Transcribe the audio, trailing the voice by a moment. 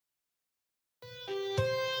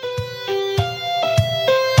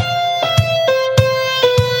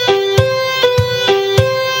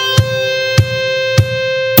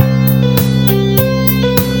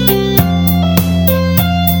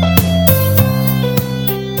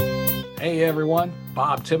everyone,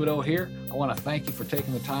 Bob Thibodeau here. I want to thank you for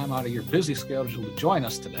taking the time out of your busy schedule to join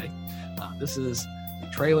us today. This is the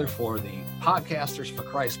trailer for the Podcasters for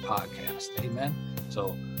Christ podcast. Amen.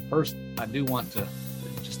 So first, I do want to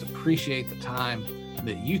just appreciate the time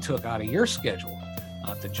that you took out of your schedule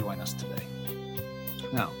to join us today.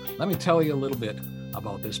 Now, let me tell you a little bit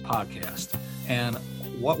about this podcast and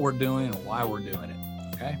what we're doing and why we're doing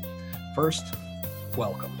it. Okay. First,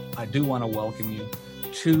 welcome. I do want to welcome you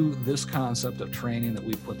to this concept of training that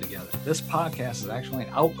we put together. This podcast is actually an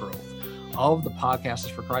outgrowth of the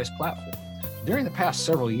Podcasters for Christ platform. During the past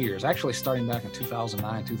several years, actually starting back in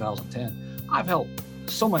 2009, 2010, I've helped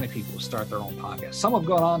so many people start their own podcasts. Some have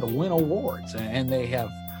gone on to win awards, and they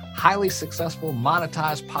have highly successful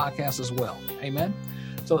monetized podcasts as well. Amen.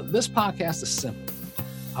 So this podcast is simple.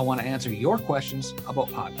 I want to answer your questions about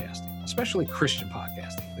podcasting, especially Christian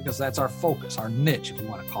podcasting, because that's our focus, our niche, if you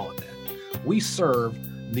want to call it that. We serve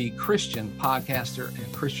the Christian podcaster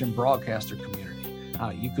and Christian broadcaster community.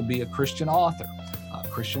 You could be a Christian author, a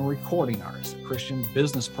Christian recording artist, a Christian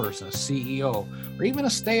business person, a CEO, or even a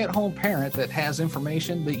stay-at-home parent that has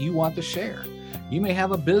information that you want to share. You may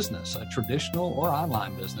have a business, a traditional or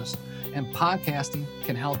online business, and podcasting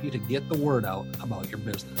can help you to get the word out about your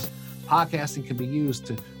business. Podcasting can be used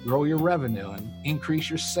to grow your revenue and increase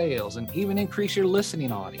your sales and even increase your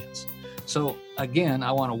listening audience. So again,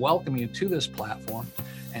 I want to welcome you to this platform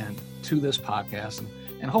and to this podcast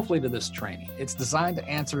and hopefully to this training. It's designed to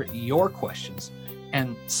answer your questions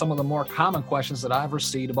and some of the more common questions that I've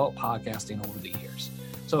received about podcasting over the years.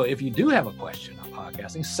 So if you do have a question on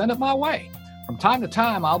podcasting, send it my way. From time to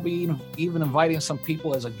time, I'll be even inviting some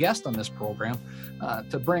people as a guest on this program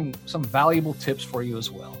to bring some valuable tips for you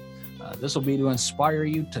as well. This will be to inspire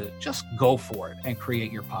you to just go for it and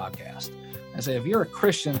create your podcast. I say, if you're a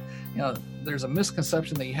Christian, there's a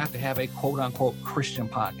misconception that you have to have a quote-unquote Christian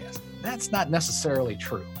podcast. That's not necessarily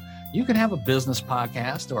true. You can have a business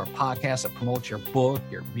podcast or a podcast that promotes your book,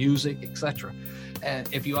 your music, etc.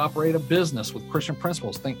 And if you operate a business with Christian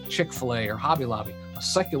principles, think Chick-fil-A or Hobby Lobby, a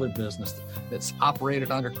secular business that's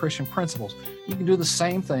operated under Christian principles, you can do the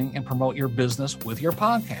same thing and promote your business with your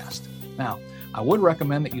podcast. Now, I would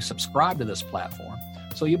recommend that you subscribe to this platform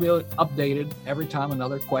so you'll be updated every time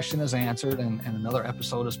another question is answered and another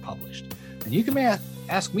episode is published. And you can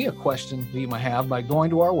ask me a question that you might have by going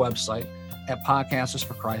to our website at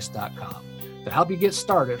podcastersforchrist.com. To help you get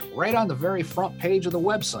started, right on the very front page of the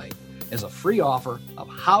website is a free offer of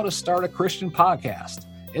how to start a Christian podcast.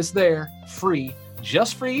 It's there, free,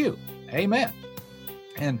 just for you. Amen.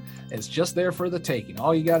 And it's just there for the taking.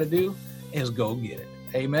 All you got to do is go get it.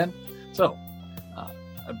 Amen. So,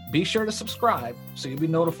 be sure to subscribe so you'll be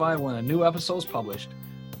notified when a new episode is published,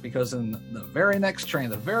 because in the very next training,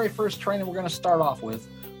 the very first training we're going to start off with,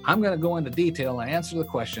 I'm going to go into detail and answer the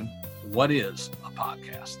question, what is a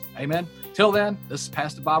podcast? Amen. Till then, this is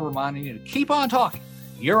Pastor Bob reminding you to keep on talking.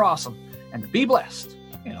 You're awesome, and to be blessed.